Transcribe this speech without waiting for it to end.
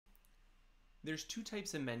There's two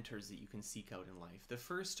types of mentors that you can seek out in life. The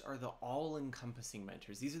first are the all-encompassing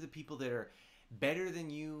mentors. These are the people that are better than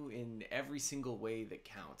you in every single way that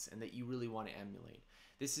counts and that you really want to emulate.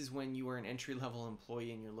 This is when you are an entry-level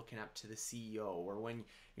employee and you're looking up to the CEO, or when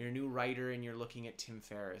you're a new writer and you're looking at Tim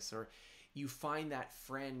Ferriss, or you find that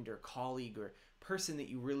friend or colleague or person that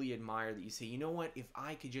you really admire that you say, you know what, if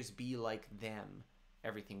I could just be like them,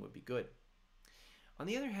 everything would be good. On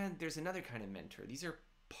the other hand, there's another kind of mentor. These are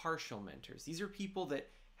partial mentors. These are people that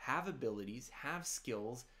have abilities, have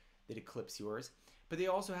skills that eclipse yours, but they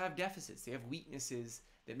also have deficits. They have weaknesses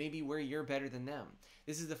that maybe where you're better than them.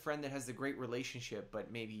 This is the friend that has the great relationship,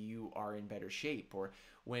 but maybe you are in better shape. Or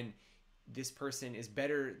when this person is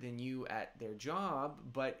better than you at their job,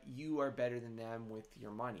 but you are better than them with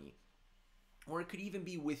your money. Or it could even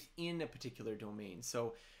be within a particular domain.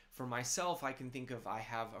 So for myself, I can think of, I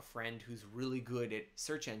have a friend who's really good at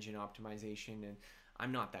search engine optimization, and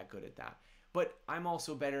I'm not that good at that. But I'm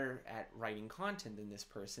also better at writing content than this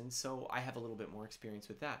person, so I have a little bit more experience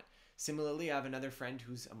with that. Similarly, I have another friend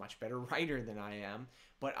who's a much better writer than I am,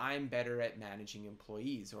 but I'm better at managing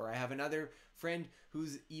employees. Or I have another friend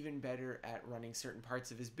who's even better at running certain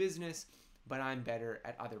parts of his business, but I'm better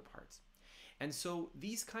at other parts. And so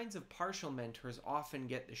these kinds of partial mentors often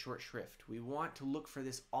get the short shrift. We want to look for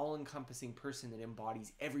this all-encompassing person that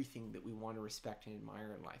embodies everything that we want to respect and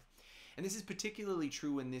admire in life. And this is particularly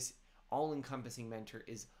true when this all-encompassing mentor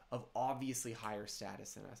is of obviously higher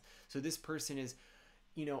status than us. So this person is,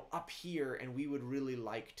 up here, and we would really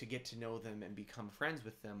like to get to know them and become friends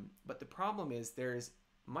with them. But the problem is there's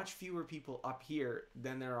much fewer people up here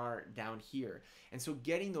than there are down here. And so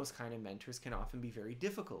getting those kind of mentors can often be very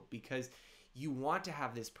difficult, because you want to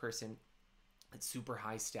have this person that's super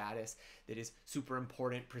high status, that is super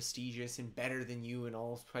important, prestigious, and better than you in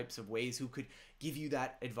all types of ways, who could give you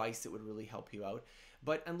that advice that would really help you out.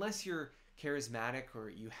 But unless you're charismatic or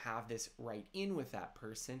you have this right in with that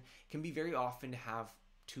person, it can be very often to have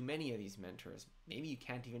too many of these mentors. Maybe you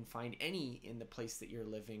can't even find any in the place that you're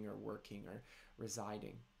living or working or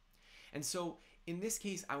residing. And so in this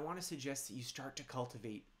case, I want to suggest that you start to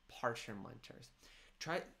cultivate partial mentors.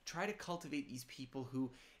 Try to cultivate these people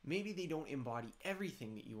who maybe they don't embody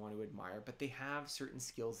everything that you want to admire, but they have certain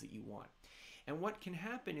skills that you want. And what can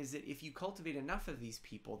happen is that if you cultivate enough of these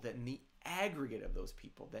people, then the aggregate of those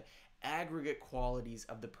people, the aggregate qualities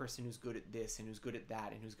of the person who's good at this and who's good at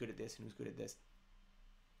that and who's good at this and who's good at this,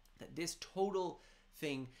 that this total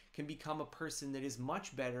thing can become a person that is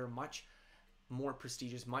much better, much more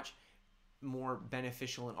prestigious, much more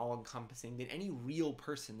beneficial and all-encompassing than any real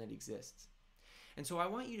person that exists. And so I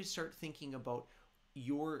want you to start thinking about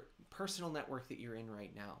your personal network that you're in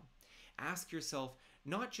right now. Ask yourself,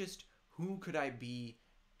 not just who could I be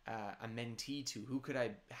a mentee to, who could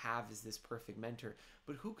I have as this perfect mentor,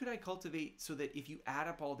 but who could I cultivate so that if you add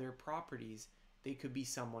up all their properties, they could be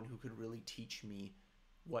someone who could really teach me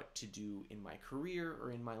what to do in my career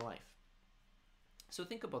or in my life. So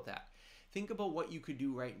think about that. Think about what you could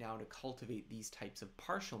do right now to cultivate these types of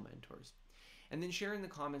partial mentors. And then share in the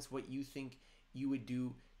comments what you think you would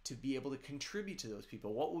do to be able to contribute to those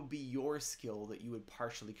people. What would be your skill that you would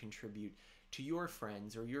partially contribute to your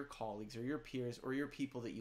friends or your colleagues or your peers or your people that you